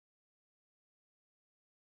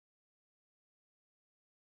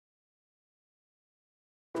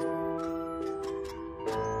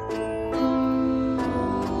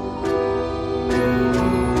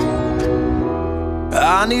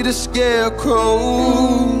I need a scarecrow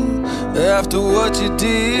after what you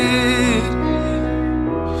did,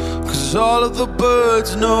 'cause all of the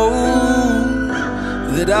birds know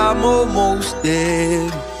that I'm almost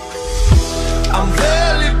dead. I'm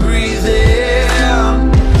barely breathing,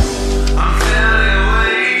 I'm barely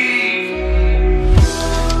awake.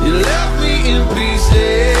 You left me in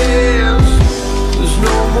pieces, there's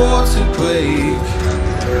no more to break.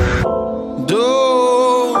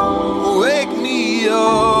 Don't wake me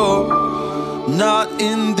up, not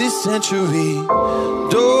in this century.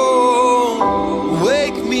 Don't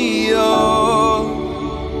wake me up,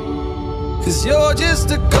 'cause you're just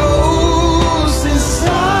a ghost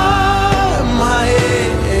inside my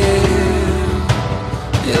head.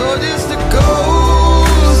 You're just a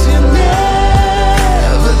ghost, you're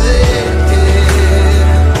never there.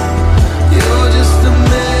 You're just a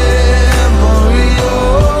memory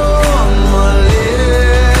on my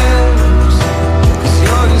lips, 'cause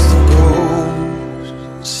you're just a ghost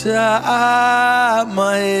inside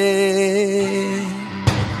my head.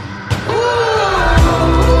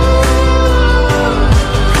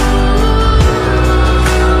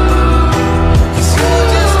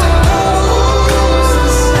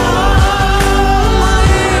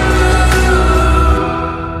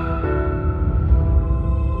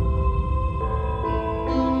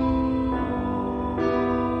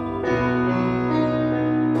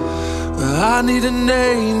 I need an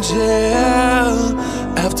angel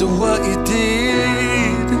after what you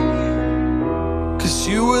did, 'cause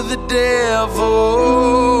you were the devil,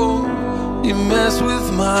 you messed with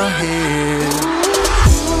my head.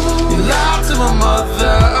 You lied to my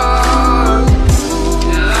mother,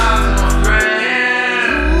 you lied to my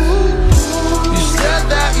friends. You said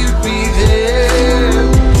that you'd be there,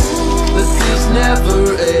 but this never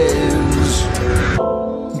ends.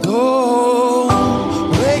 Don't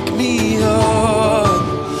wake me up,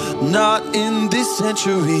 not in this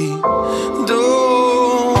century.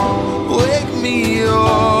 Don't wake me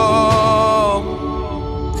up,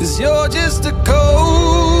 'cause you're just a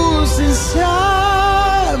ghost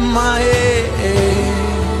inside my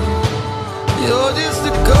head. You're just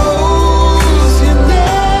a ghost, you're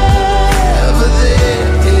never there.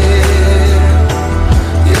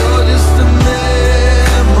 You're just a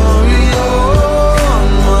memory on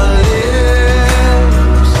my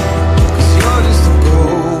lips, 'cause you're just a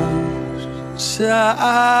ghost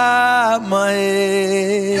inside my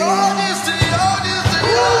head. You're just a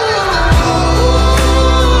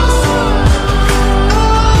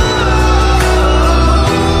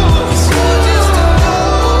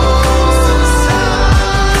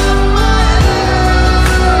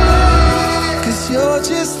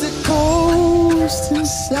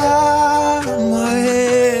inside my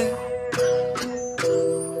head.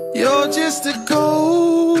 You're just a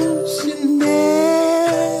ghost, you're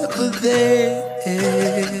never there.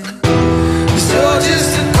 'Cause you're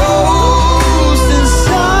just a ghost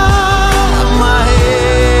inside my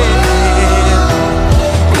head.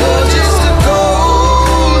 You're just a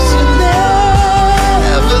ghost, you're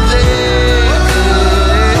never there.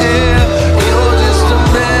 You're just a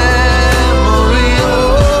memory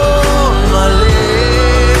on my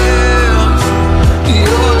lips.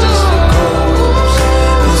 You're just a ghost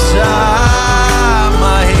inside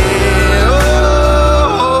my head.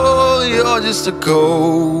 Oh, you're just a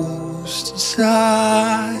ghost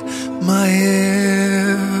inside my head.